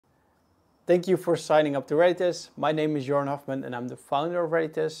Thank you for signing up to Reditus. My name is Joran Hofman and I'm the founder of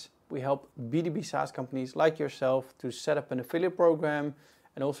Reditus. We help B2B SaaS companies like yourself to set up an affiliate program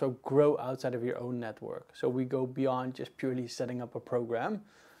and also grow outside of your own network. So we go beyond just purely setting up a program.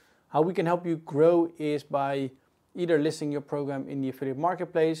 How we can help you grow is by either listing your program in the affiliate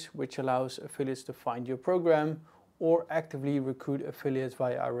marketplace, which allows affiliates to find your program, or actively recruit affiliates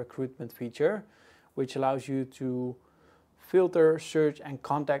via our recruitment feature, which allows you to filter, search, and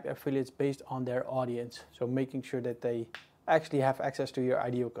contact affiliates based on their audience. So making sure that they actually have access to your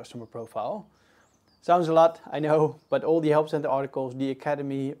ideal customer profile. Sounds a lot, I know, but all the help center articles, the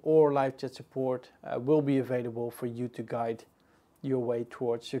academy, or live chat support will be available for you to guide your way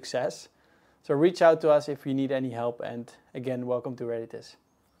towards success. So reach out to us if you need any help, and again, welcome to Reditus.